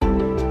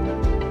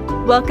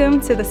Welcome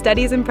to the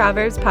Studies in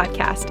Proverbs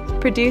podcast,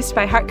 produced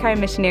by Heartcry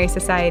Missionary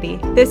Society.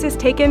 This is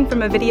taken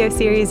from a video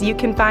series you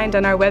can find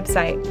on our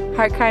website,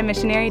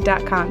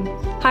 heartcrymissionary.com.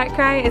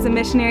 Heartcry is a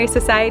missionary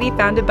society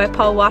founded by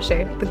Paul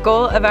Washer. The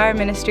goal of our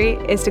ministry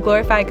is to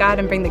glorify God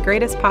and bring the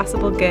greatest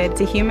possible good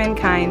to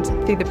humankind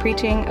through the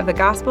preaching of the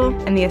gospel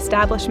and the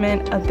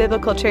establishment of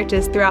biblical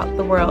churches throughout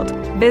the world.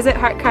 Visit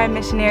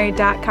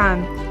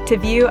heartcrymissionary.com to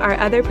view our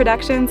other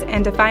productions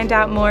and to find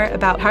out more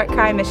about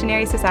Heartcry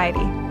Missionary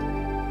Society.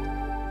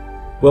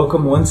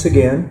 Welcome once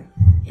again.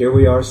 Here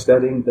we are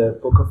studying the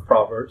book of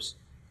Proverbs,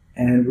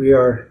 and we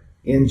are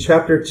in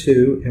chapter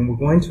 2, and we're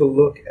going to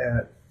look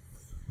at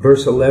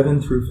verse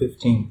 11 through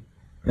 15.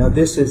 Now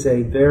this is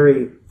a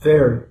very,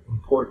 very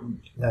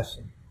important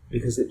lesson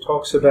because it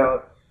talks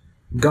about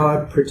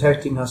God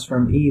protecting us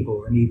from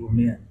evil and evil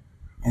men.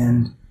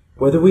 And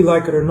whether we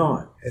like it or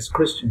not, as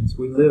Christians,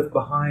 we live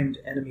behind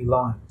enemy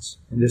lines,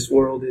 and this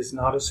world is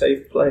not a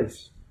safe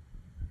place.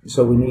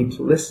 So we need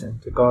to listen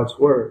to God's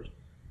word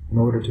in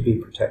order to be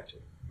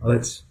protected.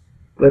 Let's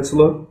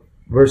look.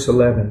 Verse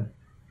 11.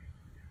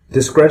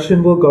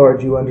 Discretion will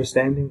guard you,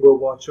 understanding will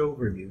watch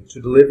over you, to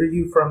deliver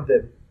you from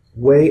the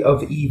way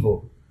of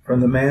evil,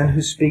 from the man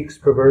who speaks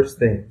perverse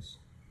things,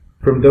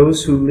 from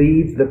those who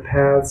leave the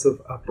paths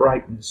of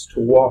uprightness to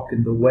walk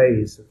in the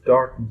ways of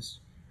darkness,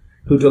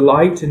 who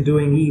delight in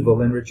doing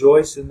evil and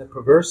rejoice in the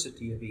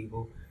perversity of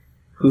evil,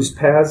 whose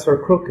paths are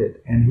crooked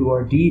and who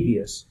are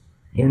devious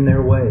in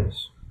their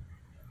ways.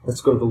 Let's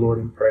go to the Lord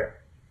in prayer.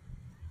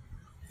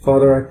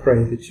 Father, I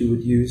pray that you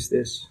would use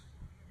this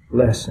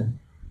lesson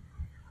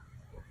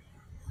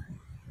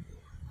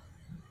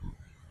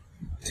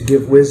to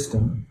give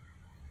wisdom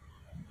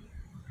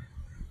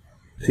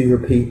to your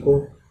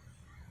people,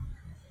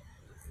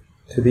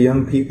 to the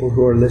young people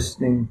who are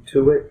listening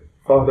to it.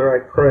 Father,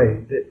 I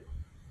pray that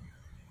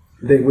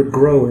they would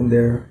grow in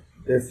their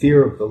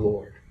fear of the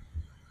Lord,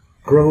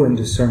 grow in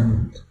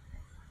discernment,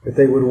 that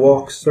they would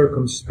walk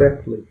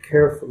circumspectly,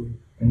 carefully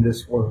in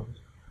this world.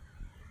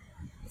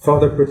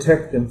 Father,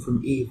 protect them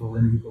from evil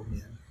and evil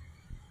men.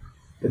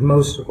 But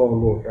most of all,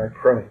 Lord, I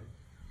pray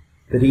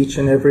that each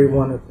and every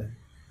one of them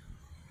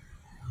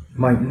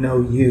might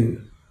know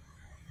you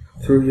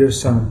through your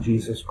Son,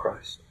 Jesus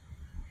Christ,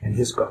 and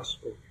his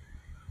gospel.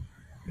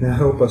 Now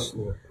help us,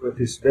 Lord, with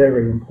this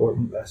very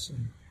important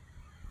lesson.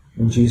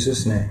 In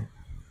Jesus' name,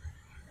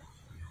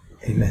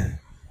 amen.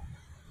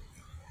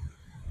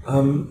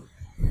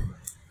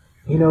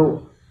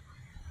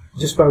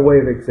 Just by way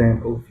of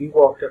example, if you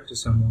walked up to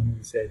someone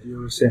and said,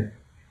 you're a sinner,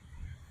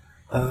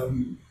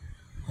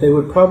 they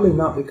would probably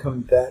not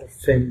become that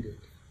offended.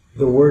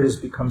 The word has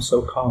become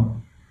so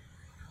common.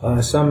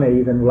 Some may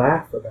even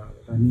laugh about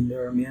it. I mean,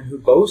 there are men who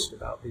boast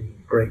about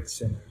being great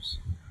sinners.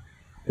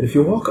 But if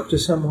you walk up to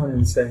someone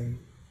and say,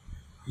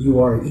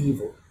 you are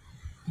evil,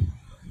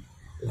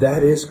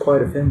 that is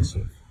quite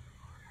offensive.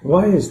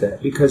 Why is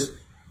that? Because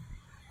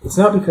it's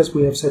not because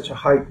we have such a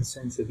heightened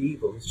sense of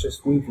evil. It's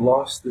just we've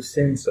lost the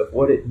sense of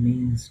what it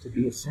means to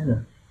be a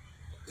sinner.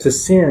 To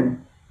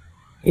sin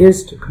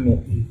is to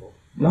commit evil.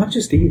 Not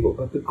just evil,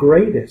 but the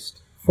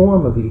greatest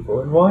form of evil.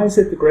 And why is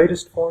it the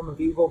greatest form of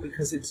evil?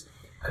 Because it's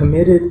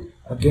committed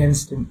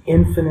against an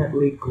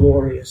infinitely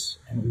glorious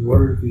and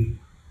worthy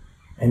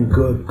and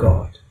good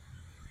God.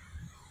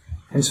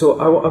 And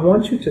so I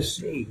want you to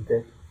see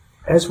that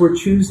as we're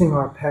choosing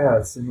our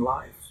paths in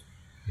life,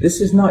 this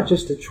is not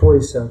just a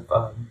choice of,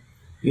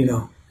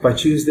 if I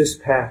choose this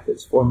path,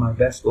 it's for my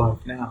best life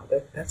now.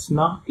 That's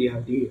not the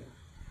idea.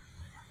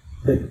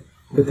 But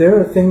there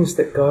are things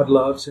that God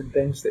loves and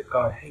things that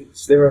God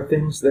hates. There are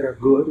things that are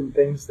good and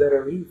things that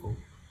are evil.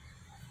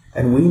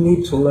 And we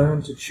need to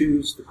learn to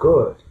choose the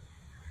good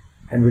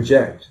and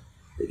reject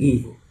the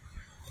evil.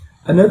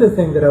 Another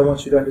thing that I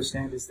want you to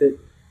understand is that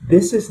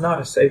this is not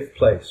a safe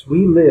place.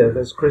 We live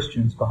as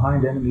Christians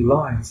behind enemy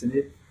lines, and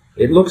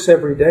it looks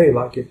every day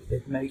like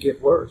it may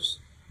get worse.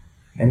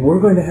 And we're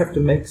going to have to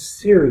make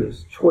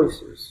serious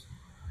choices.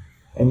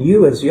 And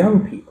you as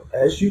young people,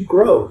 as you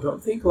grow,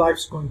 don't think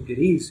life's going to get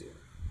easier.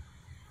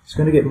 It's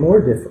going to get more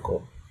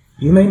difficult.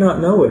 You may not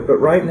know it, but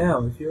right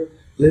now, if you're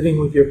living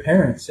with your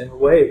parents, in a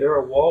way, they're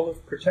a wall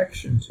of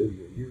protection to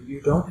you.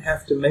 You don't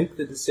have to make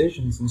the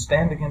decisions and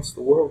stand against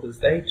the world as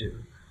they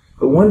do.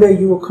 But one day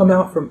you will come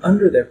out from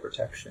under their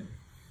protection.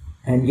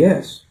 And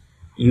yes,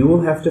 you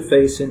will have to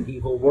face an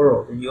evil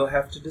world, and you'll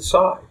have to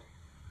decide.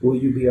 Will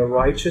you be a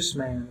righteous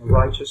man, a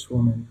righteous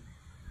woman,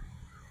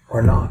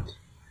 or not?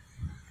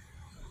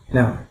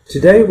 Now,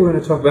 today we're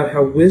going to talk about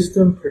how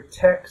wisdom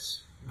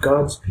protects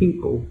God's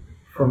people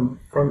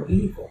from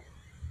evil.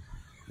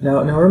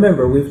 Now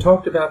remember, we've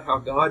talked about how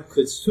God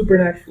could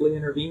supernaturally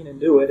intervene and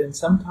do it, and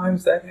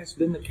sometimes that has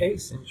been the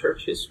case in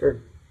church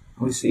history.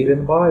 We see it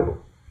in the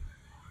Bible.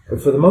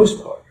 But for the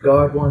most part,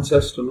 God wants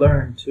us to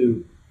learn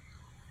to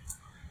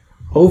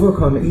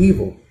overcome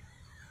evil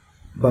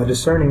by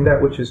discerning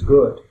that which is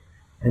good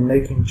and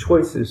making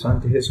choices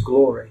unto his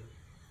glory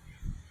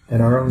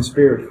and our own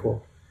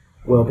spiritual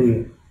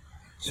well-being.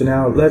 So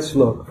now let's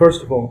look.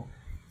 First of all,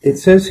 it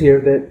says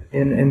here that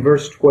in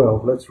verse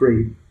 12, let's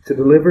read, to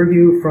deliver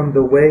you from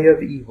the way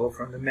of evil,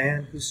 from the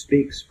man who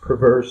speaks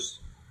perverse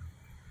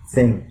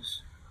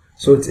things.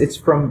 So it's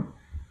from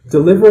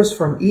deliver us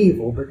from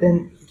evil, but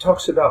then he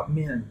talks about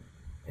men.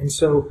 And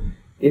so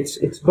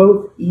it's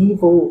both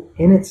evil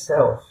in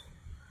itself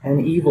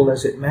and evil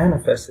as it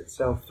manifests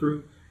itself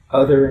through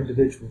other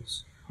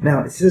individuals.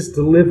 Now, it says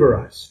deliver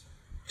us,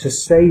 to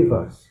save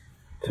us,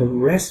 to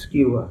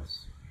rescue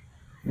us.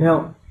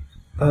 Now,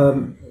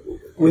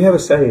 we have a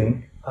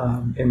saying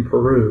in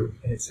Peru.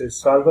 It says,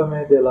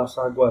 "Sálvame de las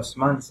aguas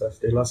mansas,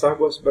 de las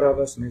aguas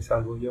bravas me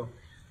salvo yo."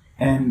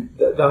 And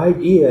the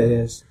idea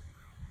is,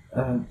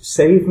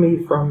 save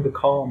me from the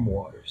calm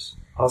waters.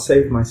 I'll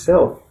save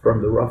myself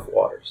from the rough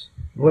waters.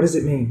 What does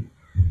it mean?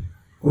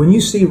 When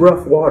you see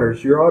rough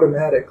waters, you're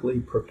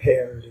automatically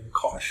prepared and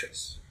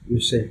cautious,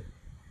 you see.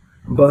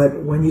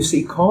 But when you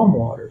see calm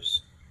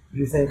waters,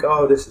 you think,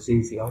 oh, this is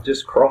easy. I'll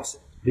just cross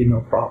it. It'll be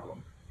no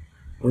problem.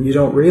 When you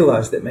don't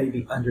realize that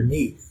maybe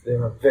underneath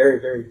there are very,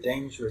 very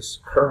dangerous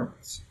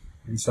currents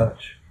and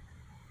such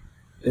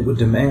that would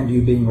demand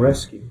you being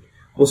rescued.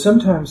 Well,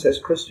 sometimes as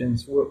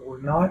Christians,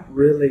 we're not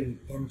really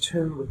in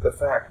tune with the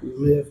fact we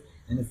live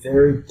in a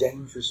very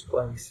dangerous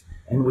place.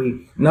 And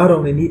we not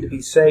only need to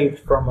be saved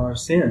from our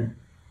sin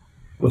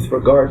with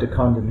regard to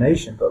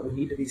condemnation, but we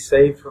need to be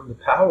saved from the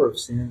power of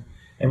sin.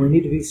 And we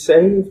need to be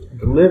saved and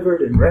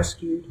delivered and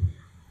rescued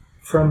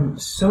from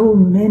so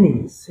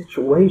many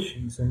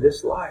situations in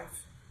this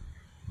life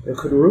that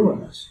could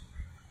ruin us.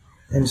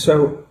 And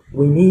so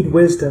we need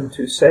wisdom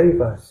to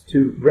save us,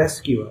 to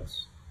rescue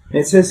us. And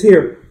it says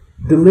here,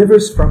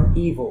 delivers from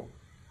evil.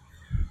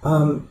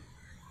 When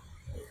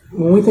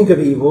we think of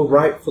evil,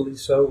 rightfully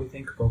so, we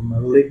think of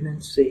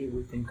malignancy,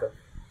 we think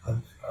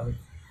of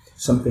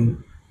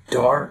something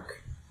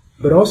dark.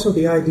 But also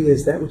the idea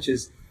is that which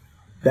is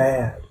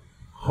bad,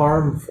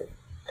 harmful,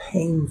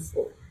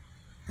 painful,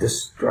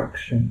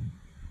 destruction.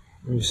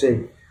 You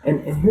see.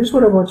 And here's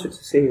what I want you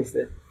to see is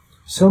that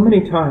so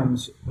many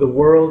times the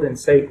world and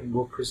Satan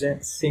will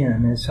present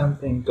sin as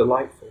something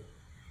delightful.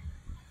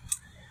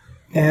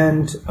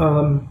 And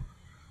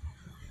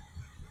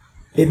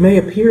it may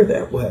appear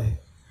that way,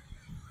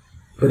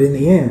 but in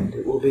the end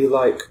it will be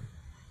like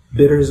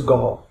bitter as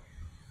gall.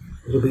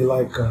 It'll be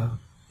like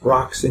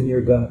rocks in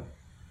your gut.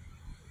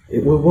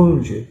 It will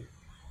wound you.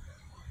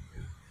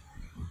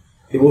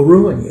 It will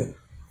ruin you.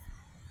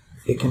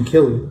 It can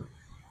kill you.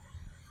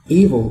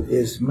 Evil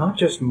is not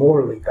just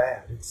morally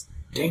bad, it's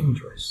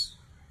dangerous.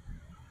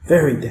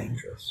 Very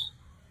dangerous.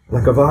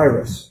 Like a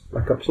virus,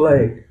 like a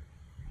plague.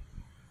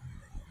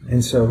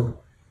 And so,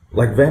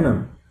 like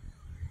venom.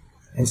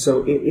 And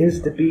so it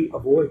is to be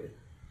avoided.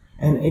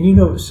 And you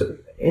know, so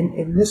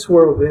in this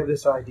world we have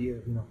this idea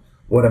of,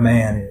 what a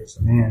man is.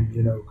 A man,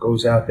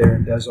 goes out there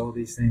and does all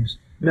these things.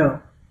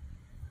 No.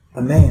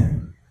 A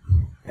man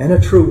and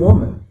a true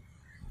woman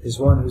is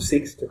one who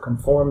seeks to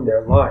conform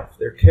their life,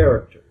 their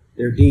character,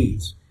 their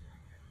deeds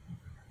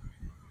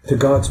to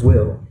God's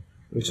will,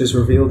 which is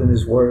revealed in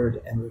His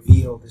Word and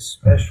revealed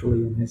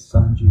especially in His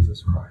Son,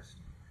 Jesus Christ.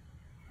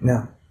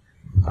 Now,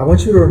 I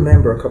want you to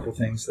remember a couple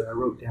things that I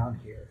wrote down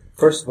here.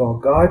 First of all,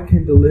 God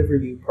can deliver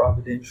you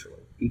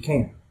providentially. He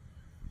can.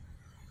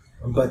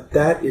 But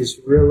that is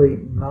really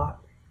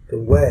not the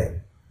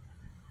way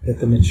that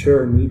the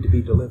mature need to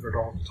be delivered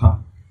all the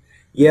time.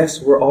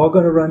 Yes, we're all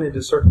going to run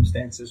into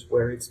circumstances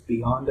where it's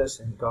beyond us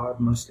and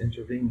God must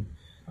intervene.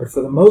 But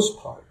for the most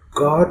part,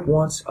 God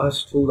wants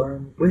us to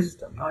learn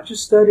wisdom. Not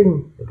just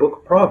studying the book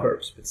of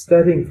Proverbs, but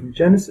studying from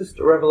Genesis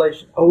to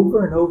Revelation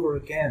over and over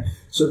again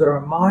so that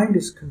our mind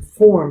is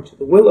conformed to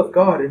the will of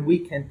God and we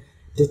can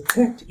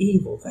detect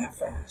evil that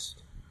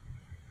fast.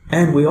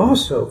 And we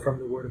also, from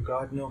the Word of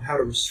God, know how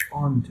to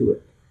respond to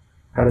it,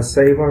 how to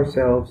save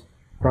ourselves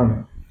from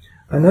it.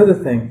 Another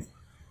thing,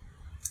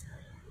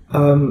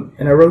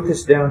 and I wrote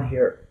this down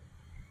here.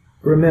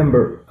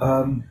 Remember,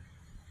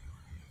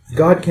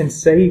 God can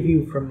save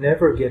you from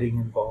never getting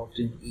involved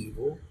in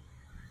evil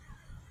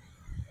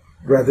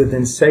rather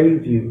than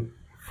save you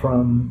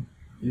from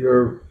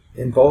your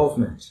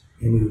involvement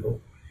in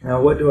evil.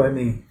 Now, what do I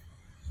mean?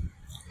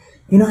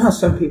 You know how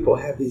some people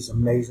have these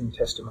amazing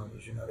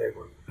testimonies? They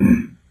were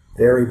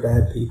very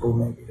bad people.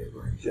 Maybe they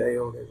were in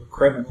jail. They were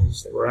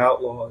criminals. They were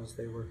outlaws.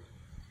 They were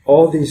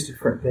all these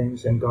different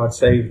things, and God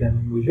saved them.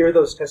 And we hear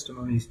those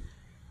testimonies,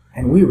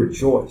 and we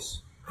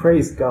rejoice.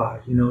 Praise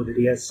God, that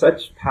He has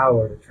such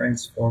power to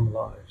transform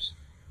lives.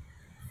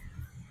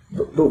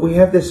 But we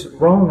have this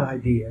wrong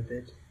idea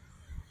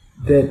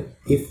that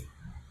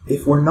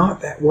if we're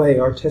not that way,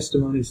 our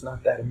testimony is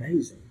not that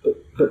amazing.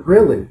 But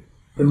really,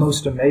 the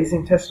most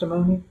amazing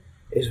testimony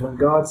is when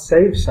God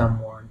saves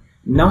someone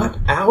not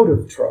out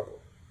of trouble,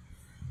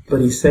 but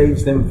He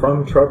saves them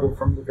from trouble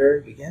from the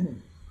very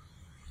beginning.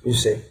 You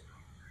see.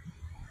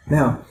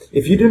 Now,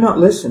 if you do not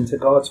listen to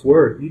God's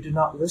Word, you do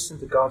not listen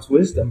to God's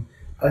wisdom,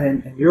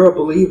 and you're a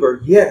believer,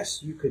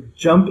 yes, you could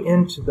jump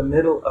into the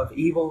middle of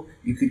evil,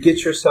 you could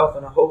get yourself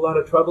in a whole lot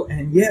of trouble,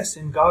 and yes,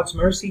 in God's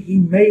mercy, He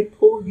may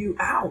pull you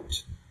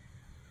out.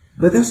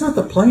 But that's not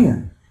the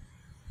plan.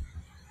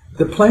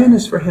 The plan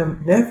is for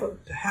Him never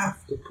to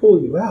have to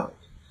pull you out.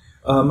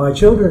 My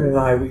children and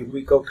I,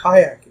 we go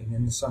kayaking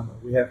in the summer.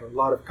 We have a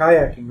lot of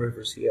kayaking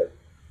rivers here.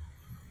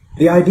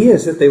 The idea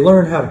is that they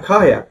learn how to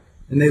kayak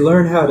and they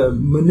learn how to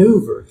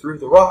maneuver through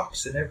the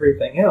rocks and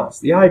everything else.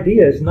 The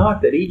idea is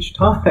not that each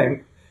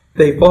time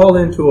they fall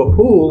into a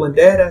pool and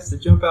Dad has to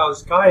jump out of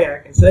his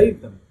kayak and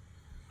save them.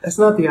 That's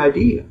not the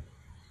idea.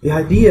 The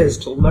idea is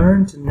to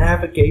learn to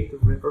navigate the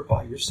river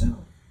by yourself.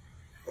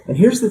 And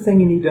here's the thing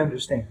you need to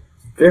understand.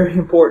 It's very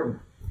important.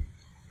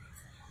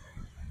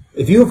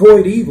 If you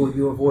avoid evil,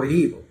 you avoid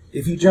evil.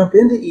 If you jump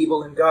into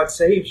evil and God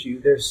saves you,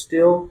 there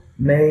still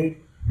may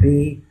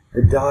be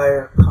the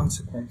dire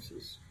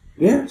consequences.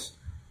 Yes,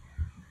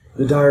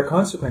 the dire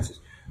consequences.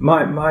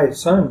 My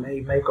son may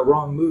make a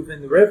wrong move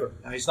in the river.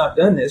 Now, he's not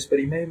done this, but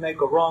he may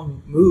make a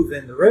wrong move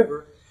in the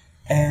river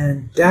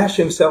and dash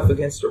himself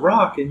against a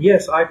rock. And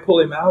yes, I pull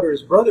him out or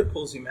his brother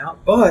pulls him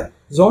out, but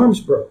his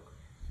arm's broke.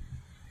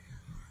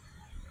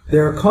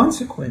 There are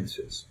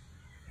consequences.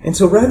 And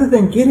so rather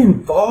than get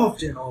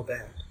involved in all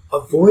that,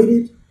 avoid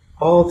it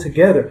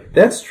altogether.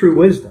 That's true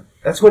wisdom.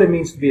 That's what it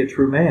means to be a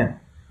true man.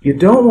 You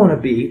don't want to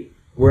be,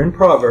 we're in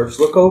Proverbs,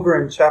 look over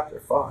in chapter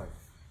 5.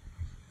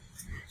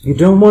 You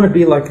don't want to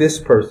be like this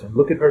person.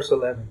 Look at verse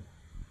 11.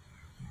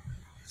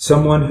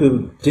 Someone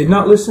who did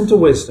not listen to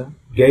wisdom,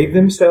 gave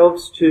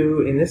themselves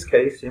to, in this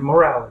case,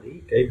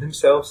 immorality, gave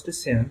themselves to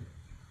sin.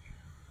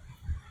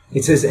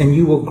 It says, and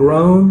you will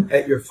groan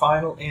at your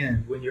final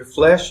end when your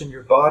flesh and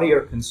your body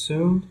are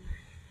consumed.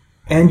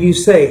 And you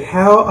say,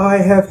 how I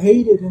have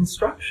hated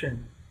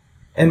instruction,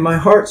 and my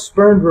heart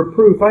spurned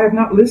reproof. I have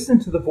not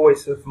listened to the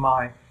voice of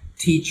my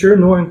teacher,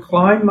 nor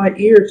inclined my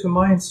ear to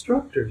my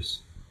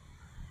instructors.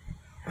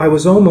 I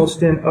was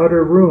almost in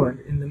utter ruin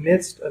in the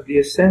midst of the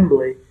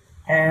assembly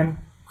and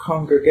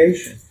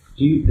congregation.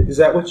 Is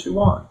that what you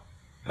want?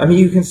 I mean,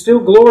 you can still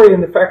glory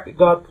in the fact that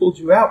God pulled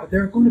you out, but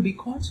there are going to be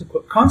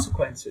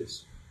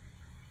consequences.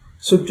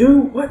 So do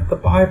what the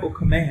Bible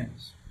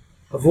commands.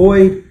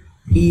 Avoid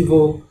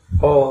evil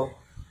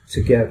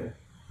altogether.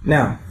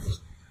 Now,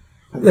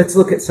 let's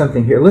look at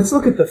something here. Let's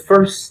look at the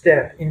first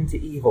step into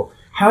evil.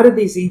 How did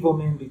these evil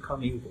men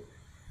become evil?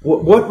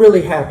 What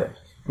really happened?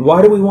 And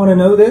why do we want to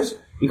know this?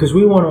 Because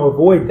we want to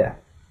avoid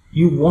that.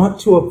 You want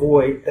to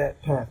avoid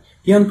that path.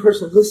 Young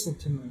person, listen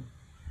to me.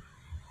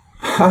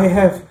 I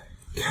have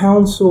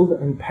counseled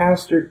and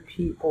pastored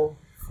people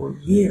for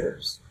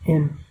years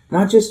in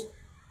not just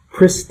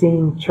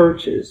pristine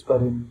churches,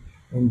 but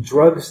in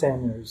drug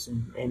centers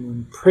and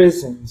in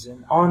prisons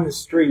and on the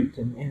street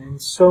and in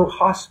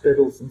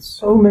hospitals and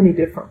so many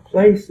different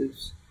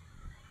places.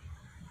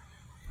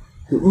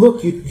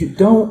 Look, you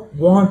don't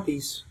want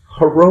these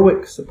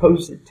heroic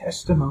supposed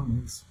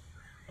testimonies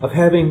of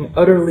having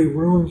utterly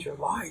ruined your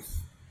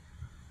life.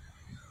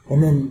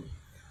 And then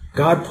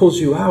God pulls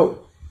you out.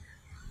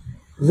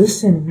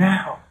 Listen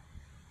now.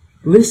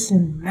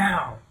 Listen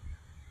now.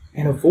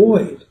 And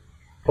avoid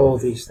all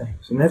these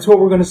things. And that's what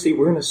we're going to see.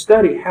 We're going to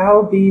study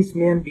how these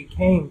men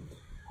became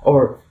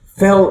or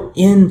fell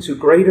into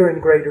greater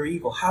and greater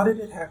evil. How did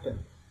it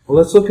happen? Well,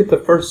 let's look at the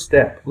first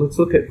step. Let's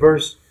look at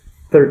verse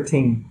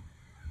 13.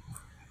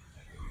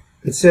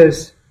 It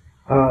says,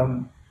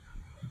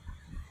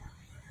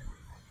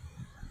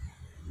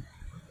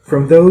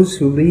 from those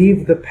who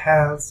leave the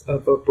paths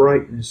of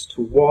uprightness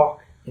to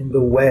walk in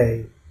the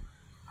way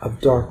of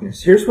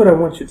darkness. Here's what I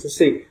want you to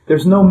see.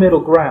 There's no middle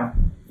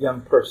ground,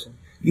 young person.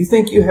 You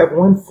think you have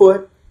one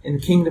foot in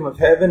the kingdom of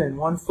heaven and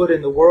one foot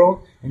in the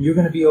world and you're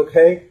going to be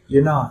okay?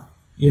 You're not.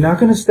 You're not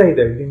going to stay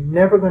there. You're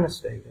never going to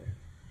stay there.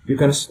 You're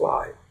going to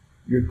slide.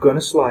 You're going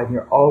to slide. And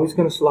you're always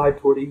going to slide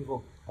toward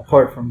evil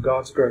apart from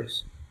God's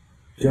grace.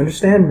 Do you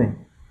understand me?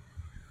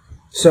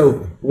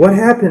 So, what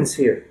happens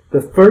here?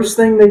 The first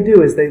thing they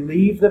do is they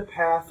leave the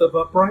path of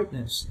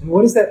uprightness. And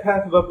what is that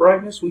path of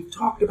uprightness? We've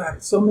talked about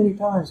it so many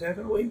times,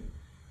 haven't we?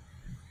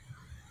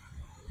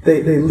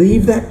 They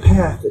leave that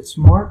path that's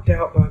marked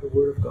out by the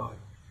Word of God.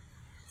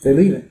 They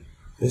leave it.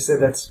 They say,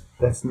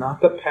 that's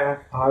not the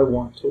path I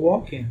want to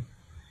walk in.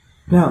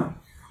 Now,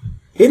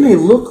 it may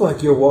look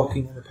like you're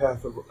walking in the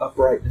path of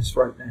uprightness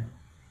right now.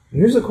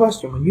 Here's a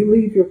question. When you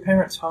leave your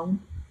parents'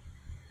 home,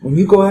 when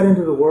you go out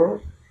into the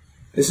world,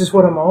 this is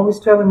what I'm always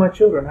telling my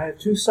children. I have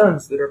 2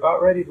 sons that are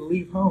about ready to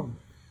leave home.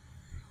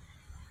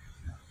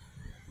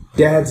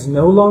 Dad's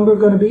no longer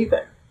going to be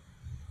there.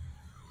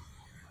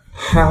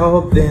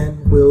 How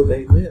then will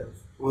they live?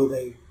 Will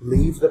they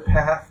leave the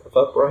path of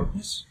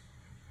uprightness?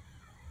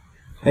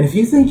 And if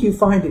you think you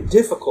find it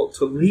difficult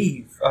to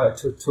leave,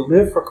 to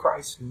live for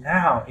Christ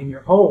now in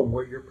your home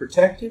where you're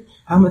protected,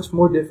 how much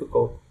more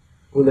difficult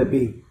will it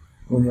be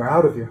when you're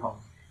out of your home?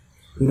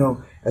 You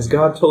know, as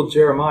God told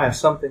Jeremiah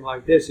something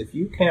like this, if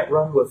you can't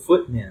run with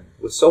footmen,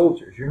 with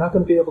soldiers, you're not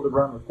going to be able to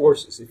run with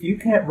horses. If you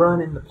can't run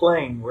in the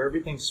plain where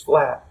everything's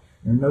flat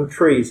and no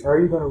trees, how are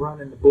you going to run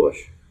in the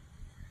bush?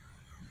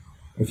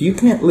 If you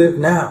can't live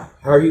now,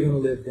 how are you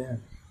going to live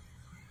then?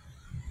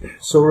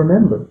 So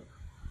remember,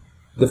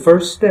 the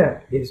first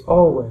step is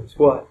always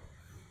what?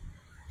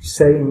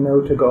 Saying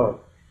no to God.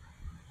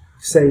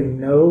 Saying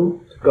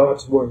no to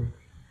God's Word.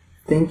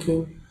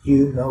 Thinking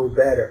you know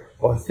better.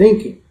 Or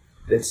thinking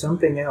that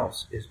something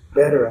else is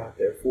better out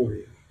there for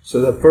you.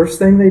 So the first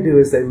thing they do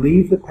is they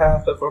leave the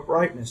path of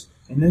uprightness.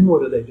 And then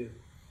what do?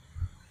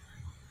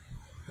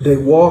 They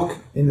walk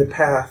in the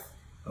path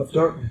of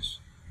darkness.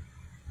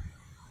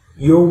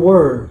 Your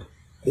word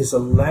is a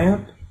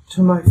lamp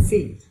to my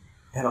feet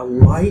and a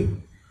light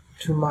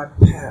to my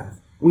path.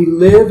 We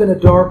live in a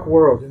dark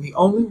world, and the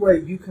only way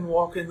you can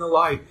walk in the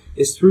light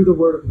is through the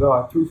Word of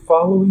God, through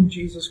following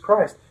Jesus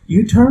Christ.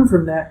 You turn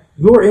from that,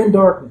 you're in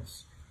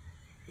darkness.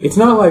 It's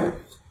not like,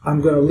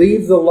 I'm going to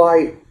leave the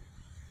light,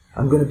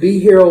 I'm going to be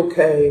here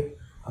okay,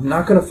 I'm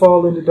not going to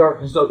fall into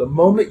darkness. No, the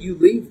moment you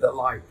leave the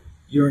light,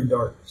 you're in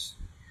darkness.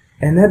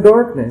 And that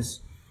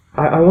darkness,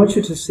 I want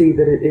you to see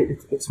that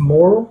it's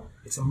moral.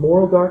 It's a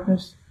moral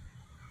darkness.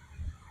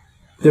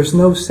 There's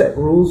no set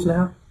rules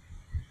now.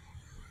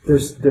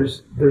 There's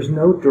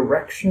no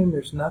direction.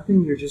 There's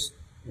nothing. You're just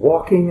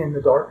walking in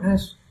the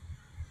darkness.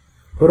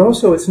 But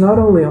also, it's not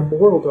only a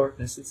moral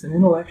darkness, it's an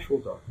intellectual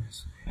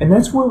darkness. And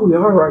that's where we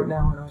are right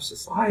now in our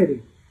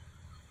society.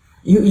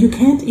 You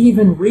can't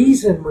even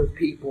reason with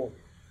people.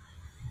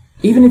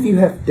 Even if you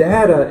have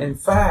data and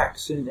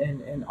facts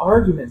and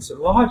arguments and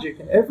logic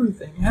and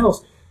everything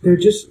else, they're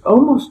just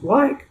almost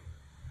like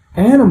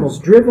animals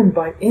driven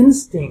by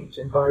instinct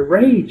and by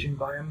rage and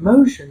by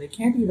emotion. They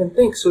can't even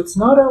think. So it's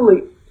not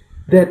only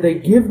that they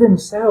give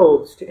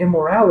themselves to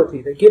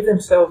immorality, they give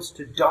themselves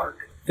to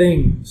dark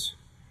things,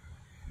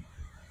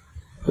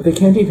 but they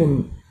can't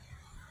even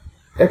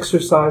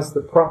exercise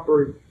the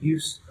proper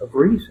use of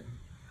reason.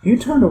 You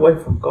turned away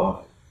from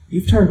God.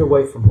 You've turned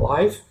away from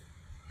life,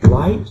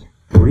 light,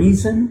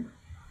 reason.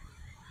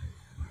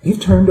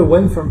 You've turned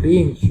away from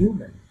being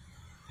human.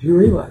 Do you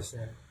realize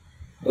that?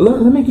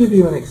 Let me give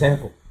you an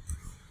example.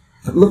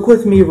 Look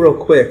with me real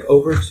quick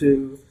over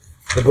to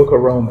the book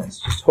of Romans.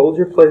 Just hold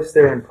your place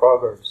there in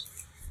Proverbs.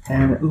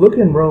 And look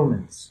in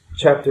Romans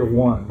chapter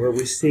 1, where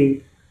we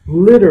see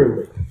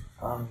literally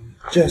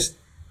just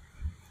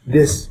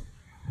this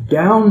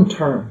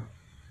downturn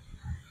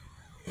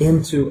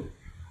into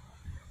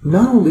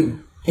not only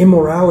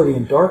immorality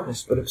and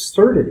darkness, but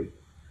absurdity,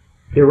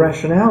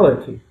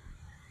 irrationality,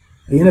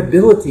 the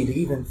inability to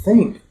even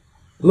think.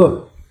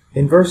 Look,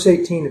 in verse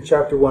 18 of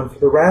chapter 1, "For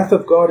the wrath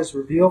of God is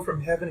revealed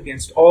from heaven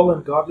against all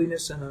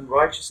ungodliness and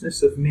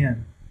unrighteousness of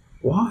men."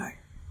 Why?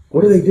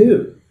 What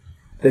do?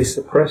 They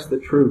suppress the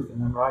truth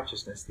and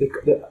unrighteousness.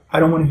 I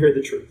don't want to hear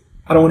the truth.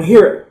 I don't want to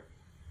hear it.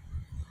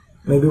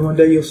 Maybe one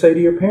day you'll say to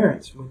your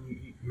parents, when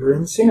you're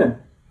in sin,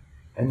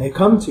 and they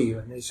come to you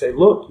and they say,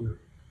 "Look,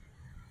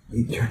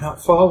 you're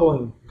not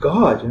following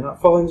God. You're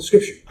not following the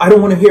Scripture. I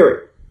don't want to hear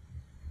it."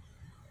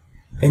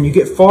 And you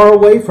get far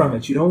away from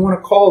it. You don't want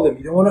to call them.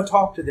 You don't want to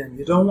talk to them.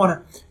 You don't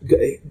want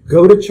to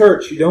go to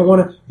church. You don't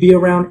want to be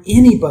around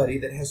anybody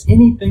that has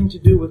anything to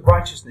do with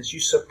righteousness. You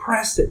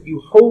suppress it.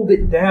 You hold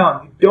it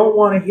down. You don't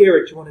want to hear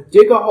it. You want to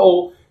dig a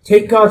hole,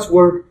 take God's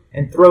Word,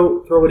 and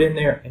throw it in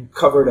there and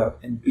cover it up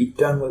and be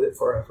done with it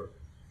forever.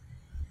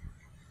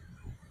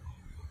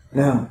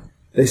 Now,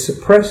 they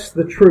suppress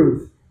the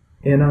truth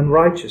in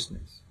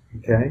unrighteousness.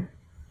 Okay?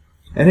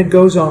 And it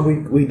goes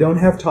on. We don't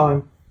have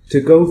time to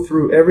go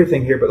through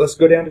everything here, but let's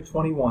go down to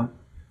 21.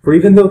 "For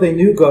even though they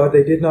knew God,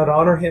 they did not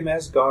honor Him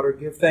as God or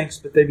give thanks,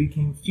 but they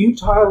became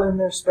futile in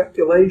their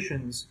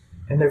speculations,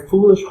 and their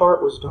foolish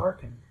heart was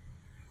darkened."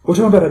 We're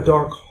talking about a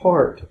dark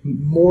heart,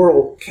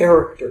 moral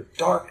character,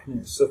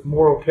 darkness of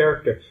moral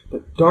character,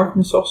 but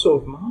darkness also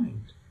of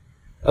mind,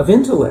 of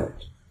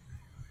intellect.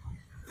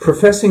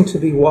 "Professing to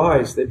be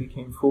wise, they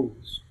became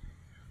fools."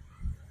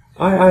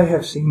 I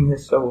have seen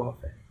this so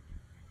often.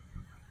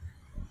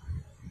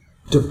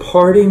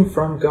 Departing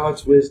from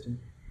God's wisdom,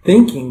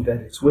 thinking that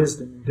it's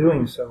wisdom in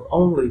doing so,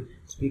 only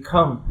to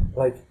become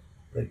like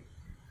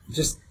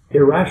just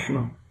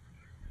irrational.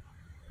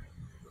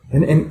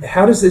 And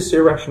how does this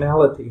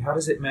irrationality, how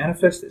does it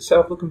manifest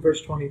itself? Look in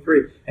verse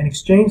 23. "And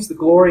exchange the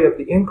glory of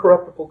the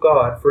incorruptible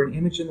God for an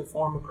image in the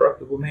form of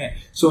corruptible man."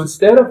 So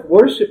instead of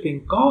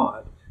worshiping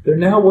God, they're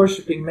now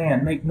worshiping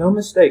man. Make no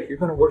mistake, you're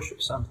going to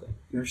worship something.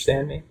 You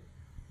understand me?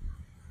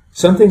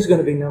 Something's going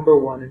to be number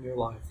one in your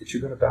life that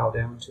you're going to bow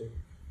down to.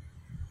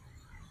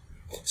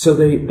 So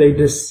they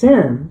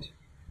descend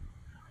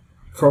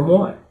from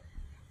what?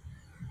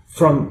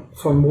 From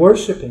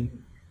worshiping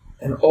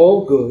an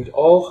all good,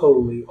 all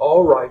holy,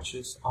 all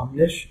righteous,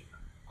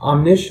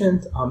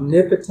 omniscient,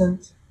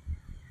 omnipotent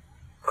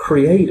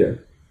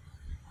Creator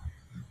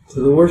to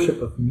the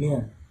worship of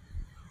men.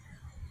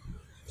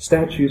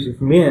 Statues of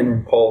men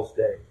in Paul's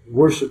day.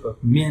 Worship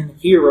of men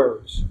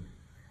heroes.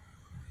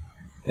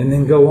 And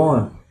then go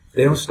on.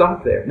 They don't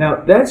stop there.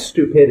 Now, that's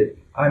stupidity.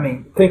 I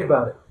mean, think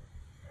about it.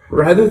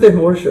 Rather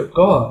than worship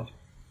God,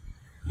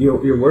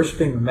 you're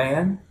worshiping a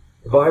man.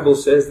 The Bible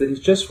says that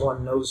he's just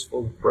one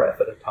noseful of breath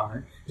at a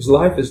time. His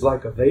life is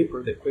like a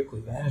vapor that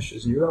quickly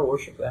vanishes, and you're going to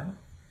worship that.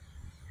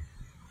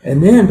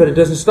 And then, but it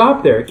doesn't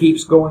stop there. It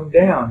keeps going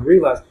down.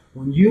 Realize,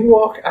 when you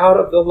walk out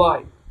of the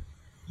light,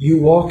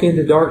 you walk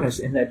into darkness,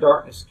 and that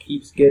darkness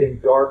keeps getting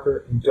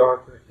darker and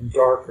darker and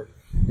darker.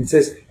 It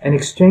says, "And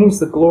exchange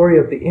the glory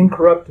of the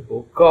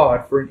incorruptible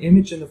God for an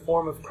image in the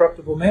form of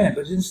corruptible man."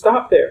 But it didn't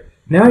stop there.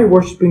 Now you're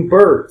worshiping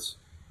birds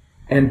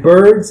and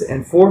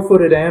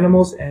four-footed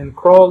animals and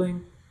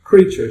crawling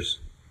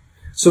creatures.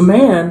 So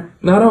man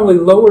not only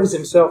lowers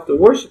himself to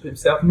worship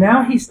himself,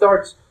 now he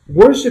starts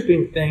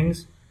worshiping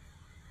things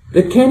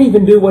that can't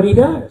even do what he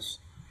does.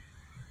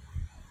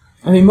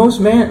 I mean, most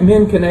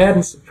men can add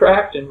and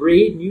subtract and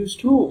read and use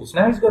tools.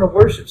 Now he's going to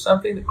worship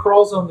something that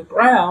crawls on the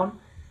ground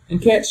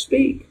and can't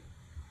speak.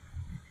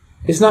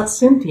 It's not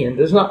sentient,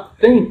 does not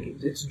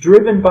think. It's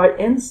driven by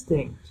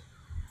instinct.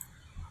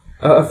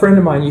 A friend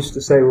of mine used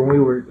to say when we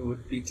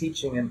would be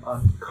teaching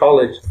on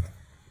college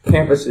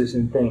campuses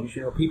and things,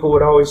 people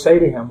would always say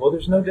to him, well,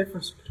 there's no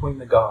difference between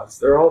the gods.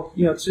 They're all,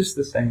 it's just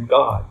the same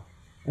God.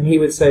 And he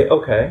would say,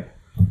 okay,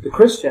 the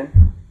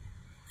Christian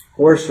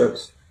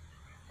worships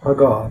a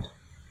God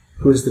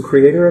who is the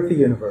creator of the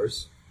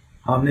universe,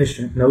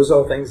 omniscient, knows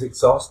all things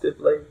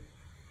exhaustively,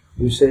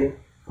 you see,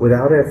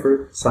 without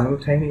effort,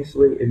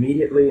 simultaneously,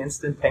 immediately,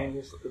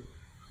 instantaneously,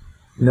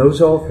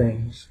 knows all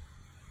things.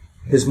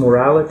 His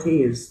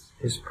morality is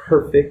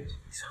perfect,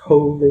 he's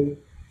holy,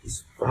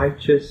 he's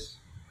righteous,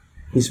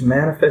 he's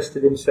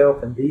manifested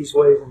himself in these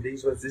ways and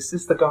these ways. This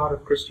is the God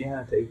of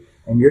Christianity.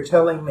 And you're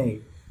telling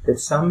me that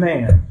some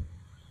man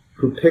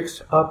who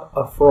picks up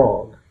a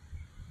frog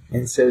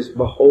and says,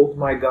 behold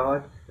my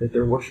God, that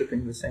they're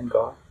worshiping the same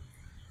God?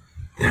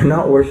 They're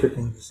not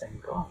worshiping the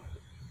same God.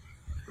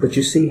 But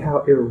you see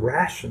how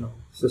irrational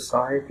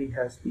society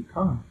has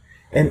become.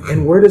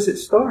 And where does it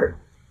start?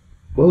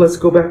 Well, let's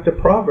go back to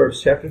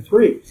Proverbs chapter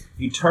 3.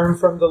 You turn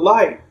from the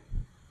light.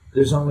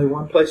 There's only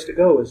one place to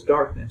go, is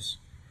darkness.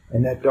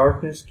 And that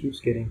darkness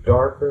keeps getting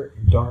darker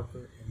and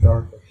darker and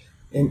darker.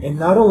 And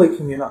not only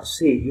can you not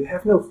see, you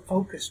have no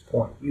focus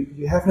point.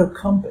 You have no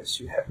compass.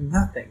 You have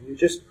nothing. You're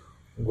just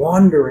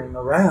wandering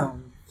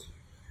around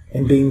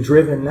and being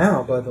driven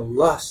now by the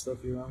lust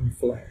of your own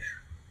flesh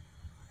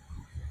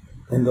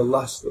and the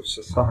lust of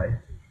society.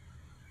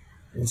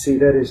 And see,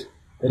 that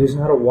is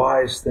not a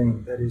wise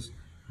thing. That is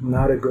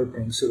not a good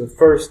thing. So the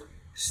first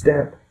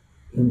step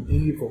in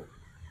evil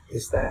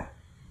is that.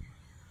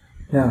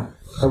 Now,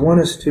 I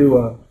want us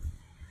to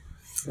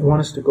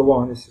go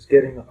on. This is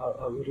getting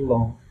a little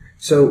long.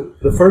 So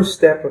the first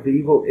step of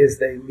evil is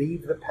they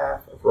leave the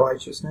path of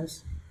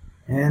righteousness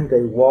and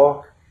they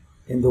walk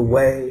in the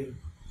way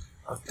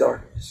of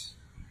darkness.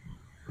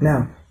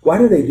 Now, why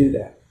do they do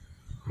that?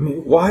 I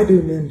mean, why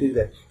do men do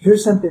that?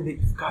 Here's something that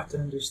you've got to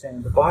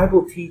understand. The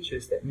Bible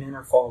teaches that men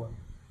are fallen.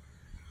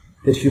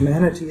 That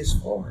humanity is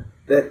fallen.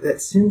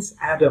 That since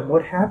Adam,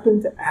 what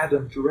happened to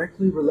Adam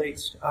directly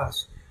relates to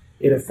us.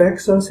 It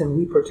affects us and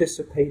we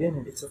participate in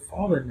it. It's a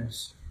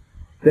fallenness.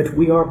 That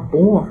we are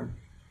born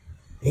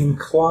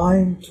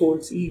inclined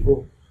towards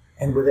evil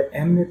and with an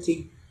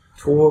enmity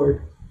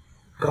toward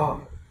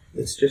God.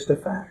 It's just a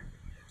fact.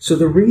 So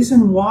the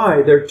reason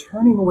why they're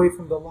turning away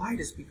from the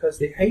light is because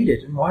they hate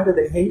it. And why do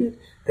they hate it?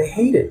 They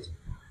hate it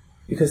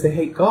because they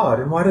hate God.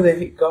 And why do they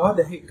hate God?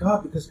 They hate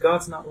God because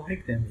God's not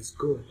like them. He's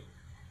good.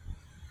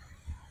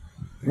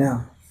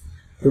 Now,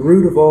 the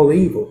root of all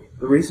evil,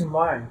 the reason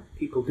why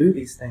people do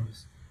these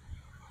things,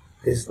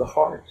 is the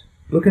heart.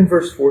 Look in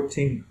verse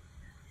 14.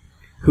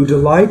 Who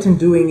delight in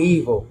doing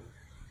evil,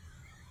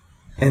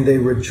 and they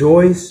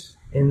rejoice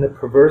in the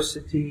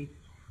perversity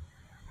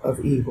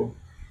of evil.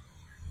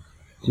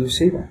 Do you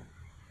see that?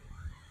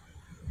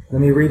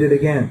 Let me read it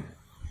again.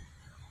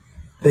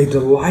 They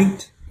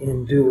delight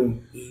in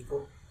doing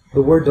evil.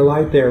 The word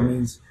delight there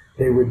means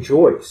they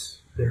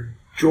rejoice. They're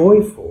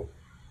joyful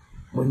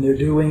when they're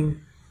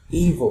doing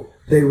evil.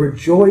 They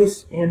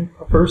rejoice in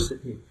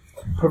perversity.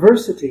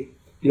 Perversity,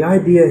 the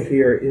idea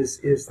here is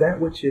that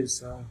which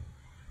is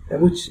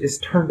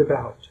turned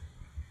about,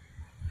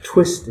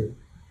 twisted,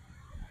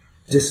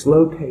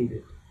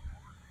 dislocated,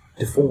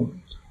 deformed,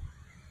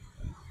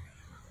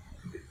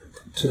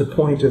 to the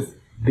point of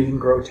being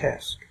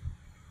grotesque.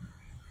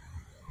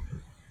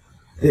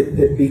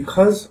 That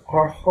because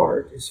our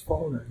heart is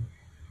fallen,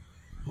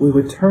 we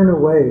would turn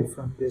away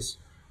from this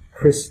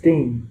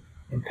pristine,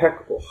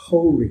 impeccable,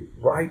 holy,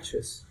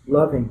 righteous,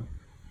 loving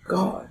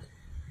God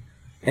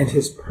and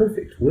His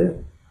perfect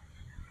will.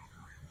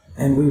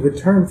 And we would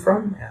turn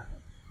from that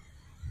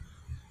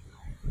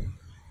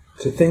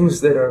to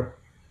things that are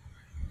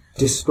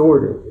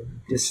distorted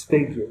and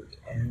disfigured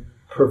and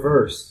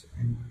perverse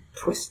and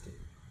twisted.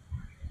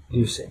 Do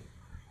you see?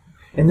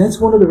 And that's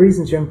one of the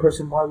reasons, young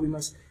person, why we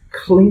must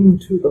cling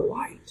to the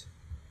light.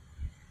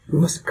 We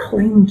must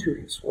cling to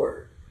His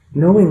Word,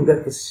 knowing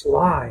that the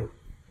slide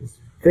is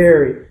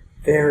very,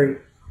 very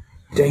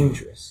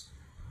dangerous.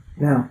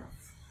 Now,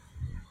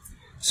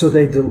 so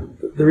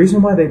the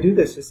reason why they do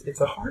this is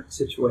it's a heart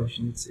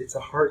situation. It's a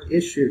heart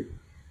issue.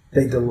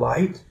 They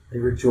delight, they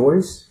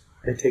rejoice,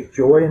 they take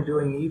joy in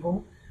doing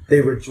evil,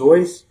 they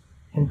rejoice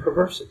in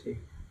perversity.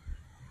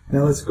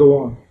 Now let's go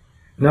on.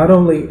 Not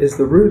only is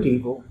the root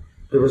evil,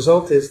 the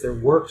result is their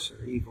works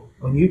are evil.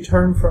 When you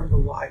turn from the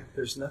light,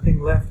 there's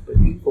nothing left but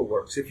evil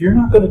works. If you're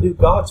not going to do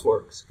God's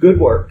works, good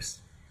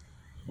works,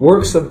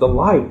 works of the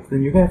light,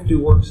 then you're going to have to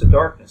do works of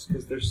darkness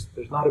because there's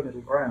not a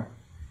middle ground.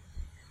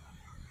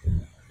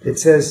 It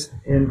says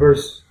in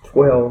verse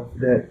 12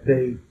 that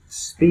they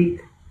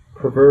speak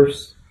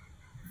perverse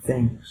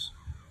things.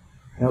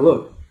 Now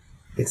look,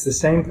 it's the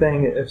same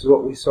thing as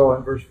what we saw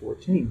in verse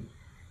 14.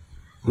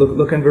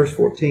 Look in verse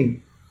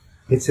 14.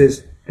 It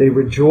says, they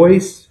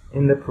rejoice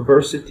in the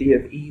perversity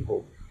of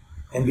evil,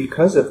 and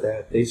because of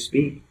that, they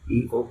speak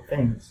evil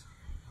things.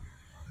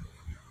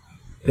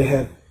 They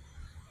have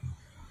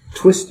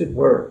twisted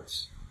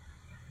words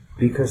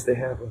because they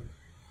have a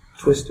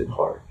twisted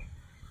heart.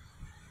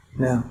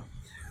 Now,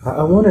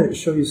 I want to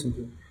show you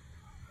something.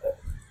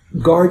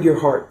 Guard your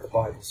heart, the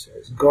Bible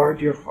says.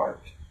 Guard your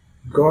heart.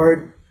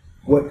 Guard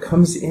what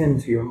comes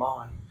into your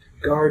mind.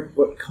 Guard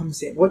what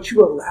comes in. What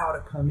you allow to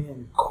come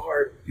in,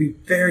 guard. Be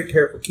very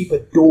careful. Keep a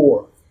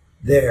door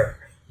there,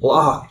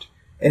 locked,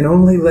 and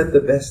only let the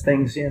best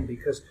things in,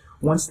 because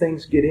once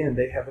things get in,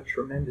 they have a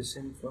tremendous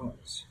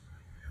influence.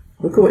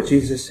 Look at what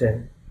Jesus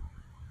said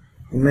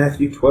in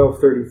Matthew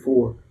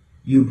 12:34.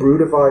 You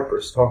brood of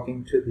vipers,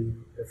 talking to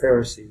the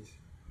Pharisees.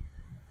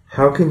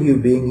 How can you,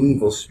 being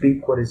evil,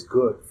 speak what is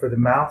good? For the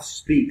mouth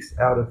speaks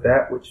out of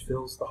that which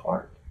fills the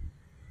heart.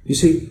 You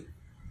see,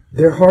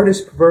 their heart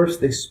is perverse.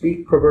 They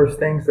speak perverse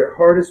things. Their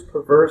heart is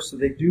perverse, so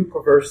they do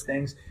perverse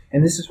things.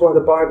 And this is why the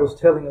Bible is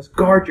telling us,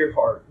 guard your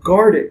heart.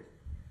 Guard it.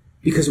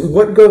 Because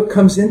what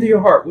comes into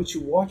your heart, what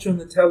you watch on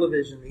the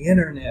television, the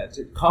internet,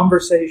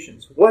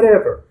 conversations,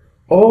 whatever,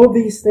 all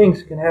these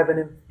things can have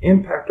an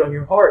impact on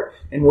your heart.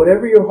 And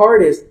whatever your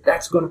heart is,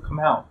 that's going to come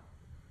out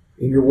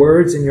in your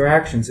words and your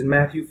actions. In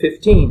Matthew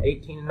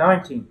 15:18 and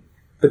 19.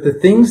 But the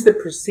things that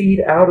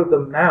proceed out of the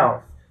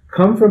mouth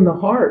come from the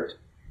heart,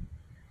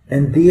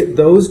 and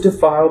those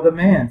defile the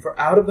man. For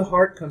out of the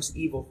heart comes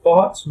evil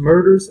thoughts,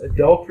 murders,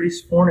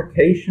 adulteries,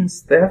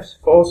 fornications, thefts,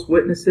 false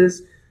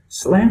witnesses,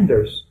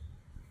 slanders.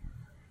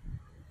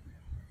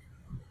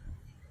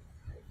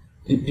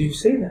 Do you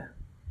see that?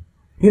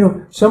 You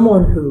know,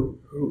 someone who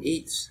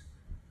eats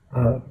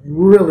a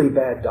really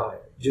bad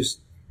diet,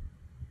 just,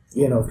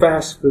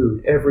 fast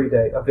food every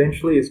day,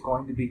 eventually is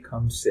going to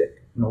become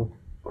sick and will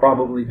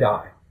probably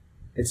die.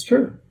 It's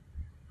true.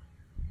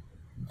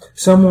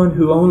 Someone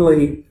who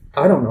only,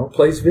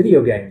 plays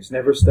video games,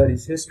 never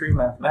studies history,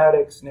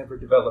 mathematics, never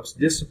develops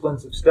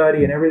disciplines of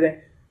study and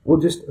everything, will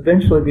just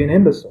eventually be an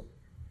imbecile.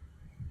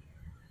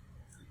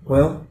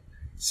 Well,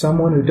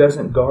 someone who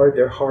doesn't guard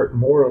their heart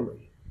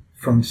morally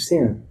from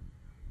sin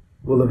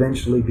will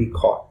eventually be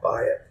caught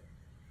by it.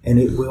 And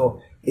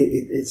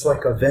it's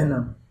like a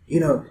venom.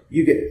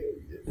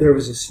 There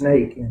was a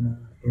snake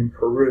in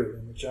Peru,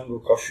 in the jungle,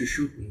 called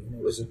shushupi,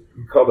 and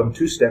we called them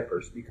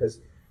two-steppers because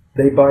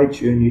they bite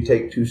you and you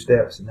take 2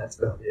 steps and that's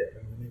about it.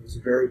 It was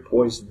a very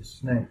poisonous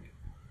snake.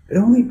 It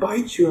only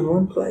bites you in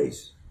one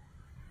place.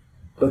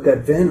 But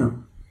that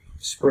venom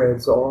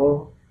spreads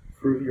all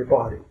through your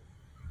body.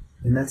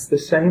 And that's the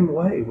same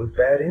way with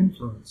bad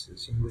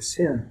influences and with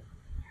sin.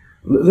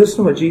 Listen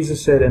to what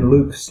Jesus said in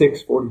Luke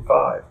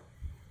 6:45.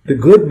 The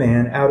good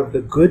man out of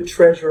the good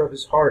treasure of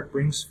his heart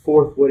brings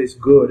forth what is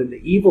good, and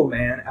the evil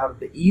man out of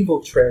the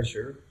evil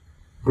treasure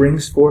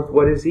brings forth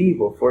what is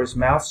evil, for his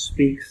mouth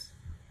speaks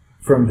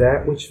from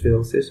that which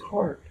fills his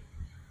heart.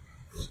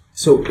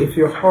 So if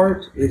your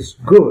heart is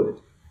good,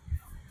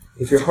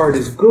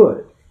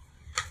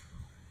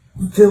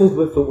 filled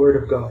with the Word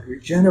of God,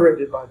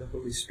 regenerated by the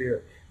Holy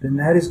Spirit, then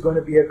that is going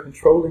to be a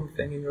controlling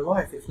thing in your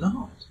life. If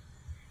not,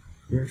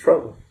 you're in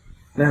trouble.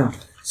 Now,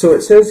 so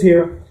it says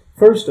here,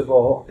 first of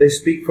all, they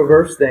speak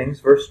perverse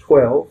things, verse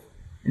 12.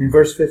 And in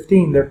verse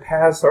 15, their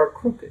paths are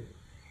crooked.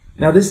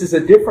 Now, this is a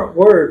different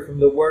word from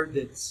the word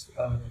that's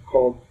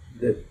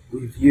that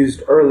we've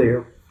used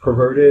earlier,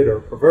 perverted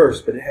or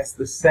perverse, but it has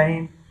the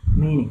same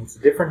meaning. It's a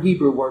different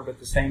Hebrew word, but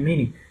the same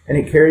meaning. And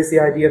it carries the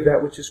idea of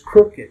that which is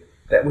crooked,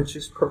 that which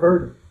is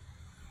perverted.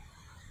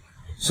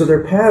 So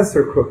their paths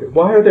are crooked.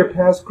 Why are their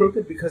paths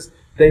crooked? Because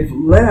they've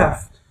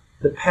left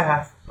the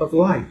path of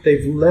light.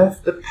 They've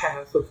left the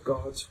path of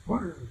God's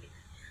Word.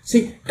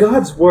 See,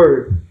 God's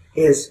Word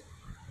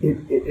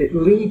it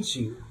leads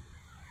you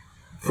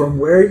from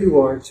where you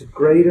are to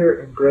greater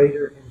and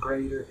greater and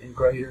greater and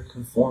greater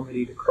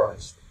conformity to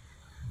Christ.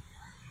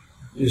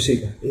 You see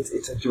that?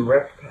 It's a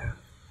direct path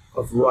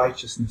of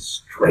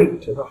righteousness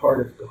straight to the heart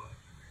of God.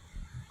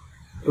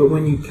 But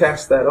when you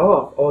cast that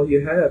off, all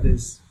you have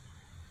is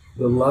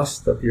the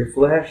lust of your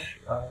flesh,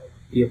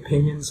 the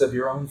opinions of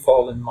your own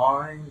fallen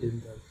mind,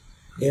 and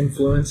the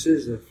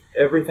influences of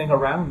everything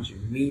around you,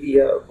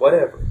 media,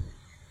 whatever.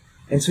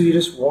 And so you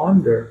just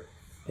wander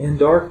in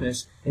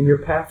darkness, and your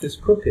path is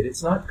crooked.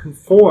 It's not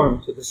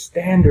conformed to the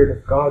standard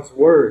of God's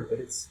Word, but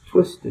it's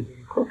twisted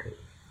and crooked.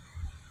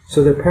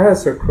 So their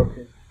paths are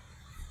crooked.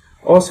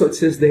 Also it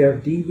says they are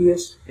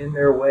devious in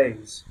their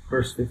ways,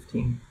 verse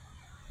 15.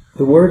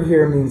 The word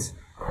here means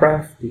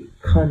crafty,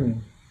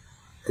 cunning,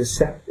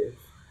 deceptive.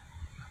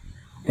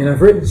 And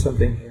I've written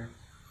something here.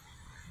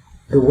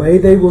 The way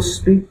they will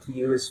speak to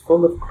you is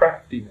full of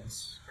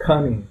craftiness,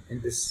 cunning,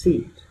 and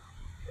deceit,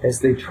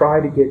 as they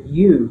try to get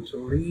you to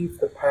leave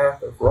the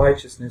path of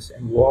righteousness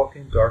and walk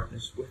in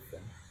darkness with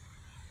them.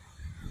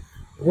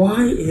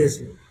 Why is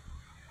it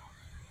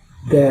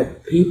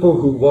that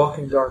people who walk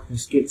in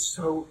darkness get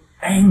so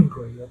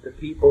angry at the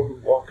people who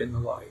walk in the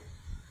light?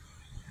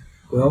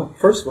 Well,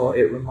 first of all,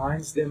 it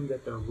reminds them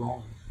that they're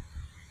wrong.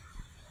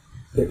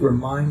 It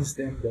reminds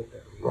them that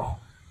they're wrong.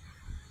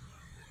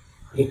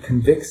 It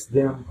convicts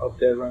them of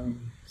their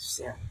own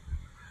sin.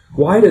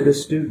 Why do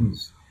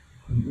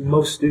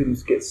most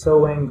students get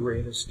so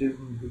angry at a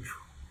student who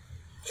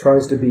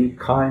tries to be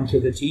kind to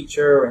the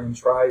teacher and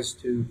tries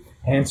to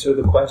answer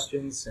the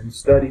questions and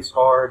studies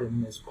hard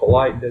and is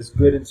polite and does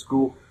good in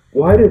school?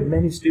 Why do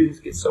many students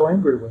get so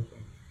angry with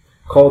them?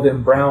 Call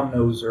them brown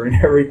noser and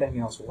everything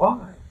else.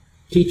 Why?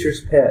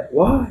 Teacher's pet.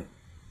 Why?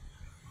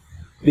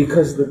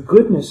 Because the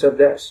goodness of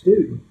that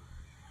student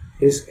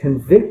is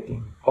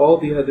convicting all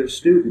the other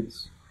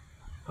students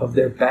of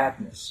their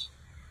badness,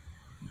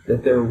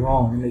 that they're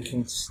wrong and they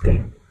can't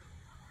stand it.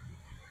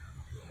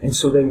 And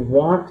so they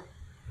want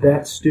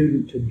that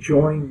student to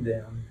join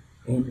them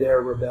in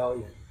their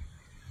rebellion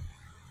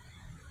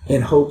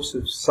in hopes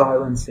of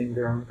silencing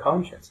their own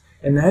conscience.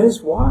 And that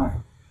is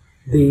why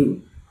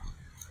the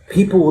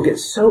people will get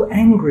so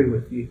angry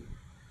with you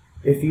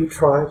if you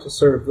try to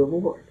serve the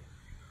Lord.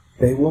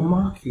 They will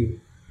mock you.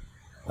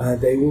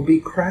 They will be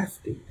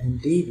crafty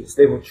and devious.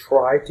 They will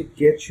try to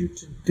get you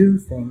to do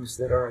things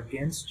that are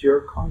against your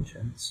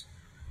conscience,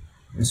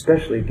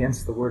 especially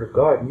against the Word of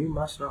God, and you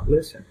must not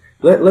listen.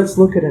 Let's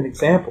look at an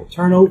example.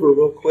 Turn over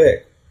real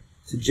quick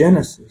to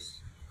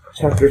Genesis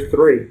chapter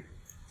 3.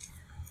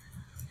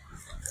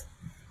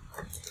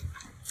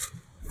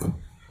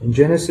 In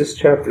Genesis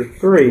chapter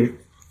 3,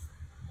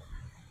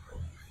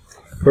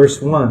 verse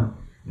 1,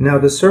 now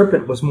the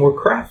serpent was more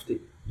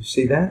crafty. You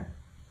see that?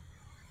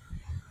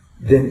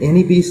 Than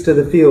any beast of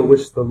the field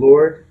which the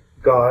Lord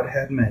God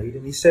had made.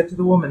 And he said to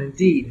the woman,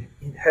 indeed,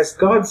 has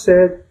God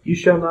said, you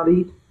shall not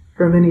eat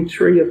from any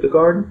tree of the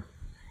garden?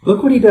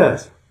 Look what he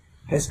does.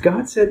 Has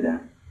God said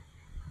that?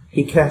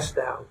 He cast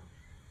out.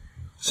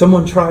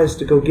 Someone tries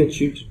to go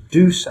get you to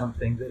do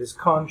something that is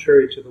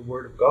contrary to the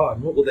Word of God.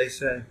 And what will they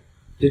say?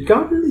 Did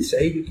God really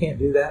say you can't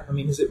do that? I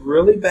mean, is it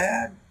really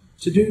bad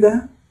to do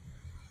that?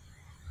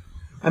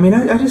 I mean,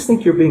 I just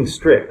think you're being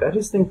strict. I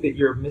just think that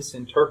you're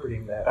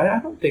misinterpreting that. I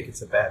don't think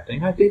it's a bad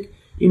thing. I think,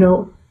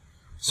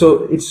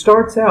 so it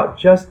starts out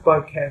just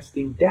by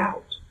casting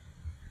doubt.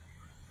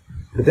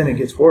 But then it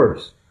gets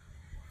worse.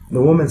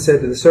 The woman said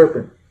to the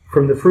serpent,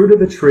 from the fruit of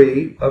the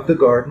tree of the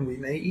garden we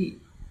may eat.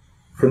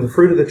 From the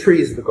fruit of the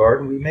trees of the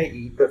garden we may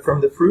eat. But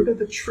from the fruit of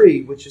the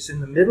tree which is in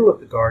the middle of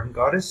the garden,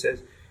 God has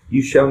said,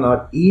 you shall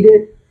not eat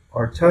it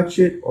or touch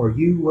it, or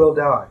you will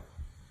die.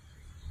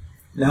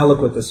 Now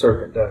look what the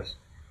serpent does.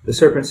 The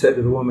serpent said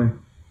to the woman,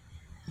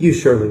 you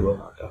surely will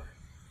not die.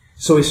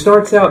 So he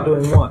starts out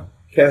doing what?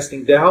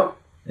 Casting doubt.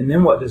 And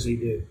then what does he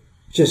do?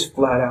 Just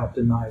flat out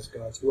denies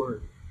God's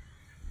word.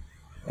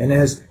 And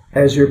as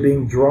you're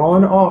being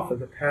drawn off of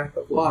the path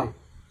of life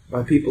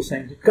by people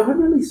saying, did God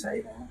really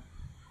say that?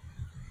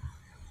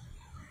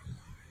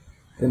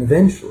 Then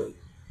eventually,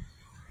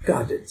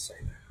 God didn't say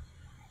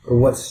that. Or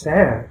what's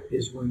sad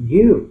is when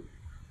you,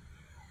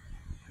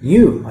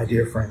 my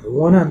dear friend, the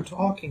one I'm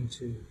talking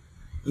to,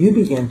 you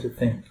begin to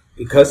think,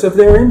 because of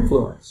their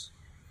influence,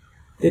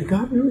 did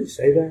God really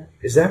say that?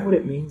 Is that what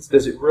it means?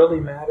 Does it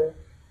really matter?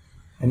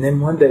 And then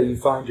one day you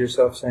find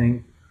yourself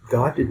saying,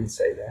 God didn't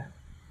say that.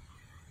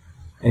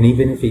 And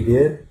even if he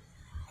did,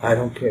 I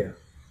don't care.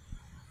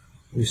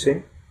 You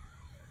see?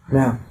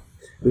 Now,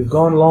 we've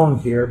gone long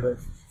here, but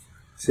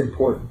it's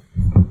important.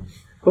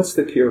 What's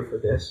the cure for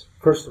this?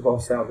 First of all,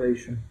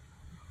 salvation.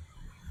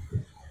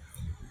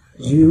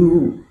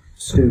 You,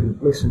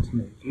 student, listen to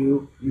me.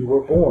 You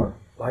were born,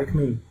 like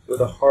me,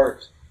 with a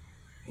heart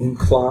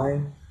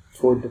inclined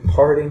toward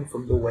departing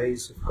from the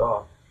ways of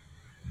God.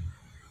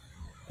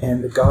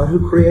 And the God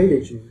who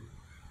created you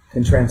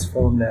can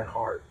transform that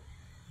heart.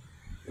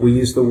 We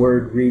use the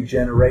word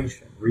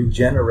regeneration,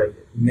 regenerate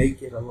it,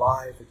 make it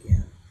alive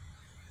again.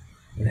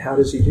 And how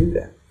does he do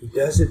that? He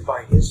does it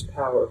by his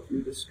power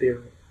through the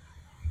Spirit.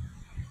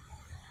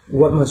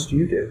 What must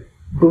you do?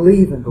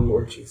 Believe in the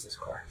Lord Jesus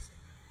Christ.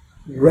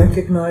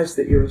 Recognize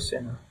that you're a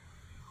sinner.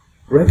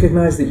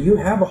 Recognize that you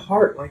have a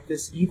heart like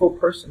this evil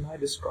person I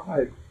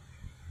described,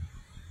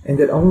 and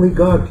that only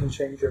God can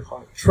change your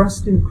heart.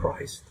 Trust in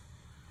Christ.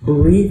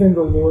 Believe in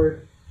the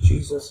Lord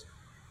Jesus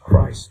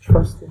Christ.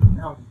 Trust in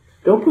him.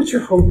 Don't put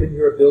your hope in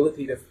your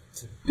ability to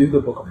do the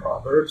book of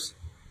Proverbs.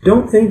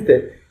 Don't think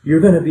that you're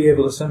going to be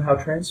able to somehow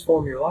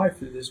transform your life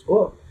through this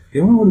book. The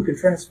only one who can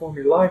transform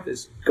your life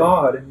is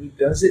God, and he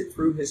does it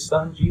through his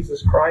Son,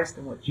 Jesus Christ,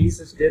 and what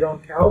Jesus did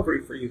on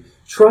Calvary for you.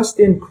 Trust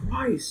in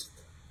Christ.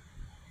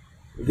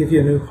 He'll give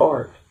you a new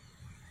heart.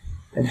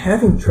 And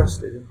having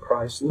trusted in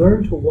Christ,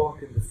 learn to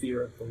walk in the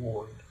fear of the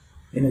Lord,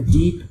 in a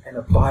deep and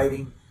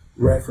abiding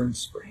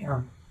reverence for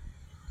him.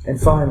 And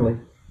finally,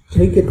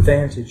 take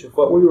advantage of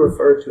what we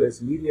refer to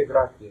as media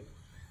gratia,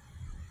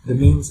 the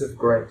means of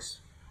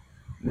grace.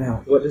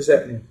 Now, what does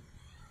that mean?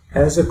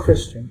 As a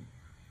Christian,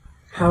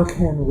 how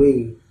can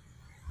we,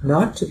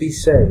 not to be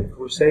saved,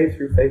 we're saved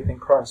through faith in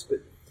Christ, but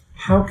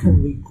how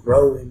can we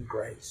grow in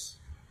grace?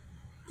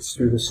 It's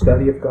through the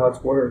study of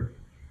God's Word.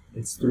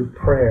 It's through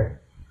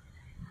prayer.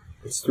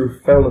 It's through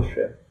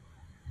fellowship.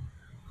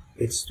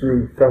 It's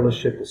through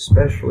fellowship,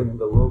 especially in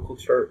the local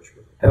church,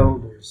 with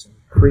elders and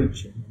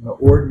preaching and the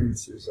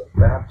ordinances of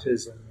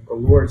baptism and the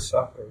Lord's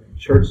Supper and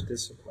church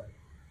discipline.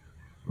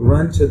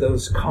 Run to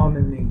those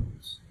common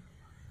means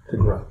to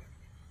grow.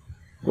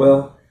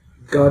 Well,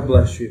 God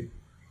bless you.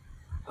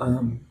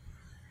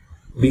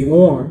 Be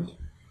warned.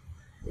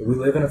 We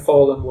live in a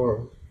fallen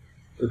world,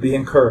 but be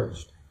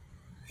encouraged.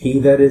 He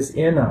that is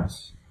in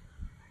us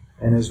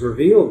and has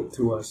revealed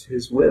to us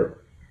His will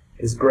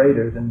is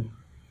greater than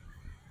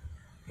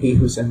he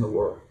who's in the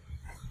world.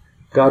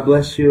 God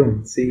bless you,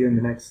 and see you in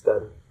the next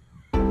study.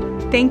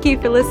 Thank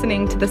you for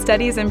listening to the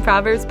Studies in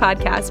Proverbs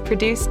podcast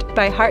produced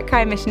by Heart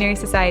Cry Missionary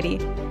Society.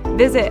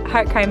 Visit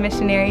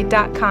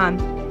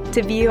heartcrymissionary.com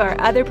to view our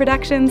other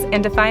productions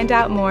and to find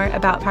out more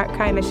about Heart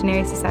Cry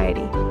Missionary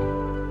Society.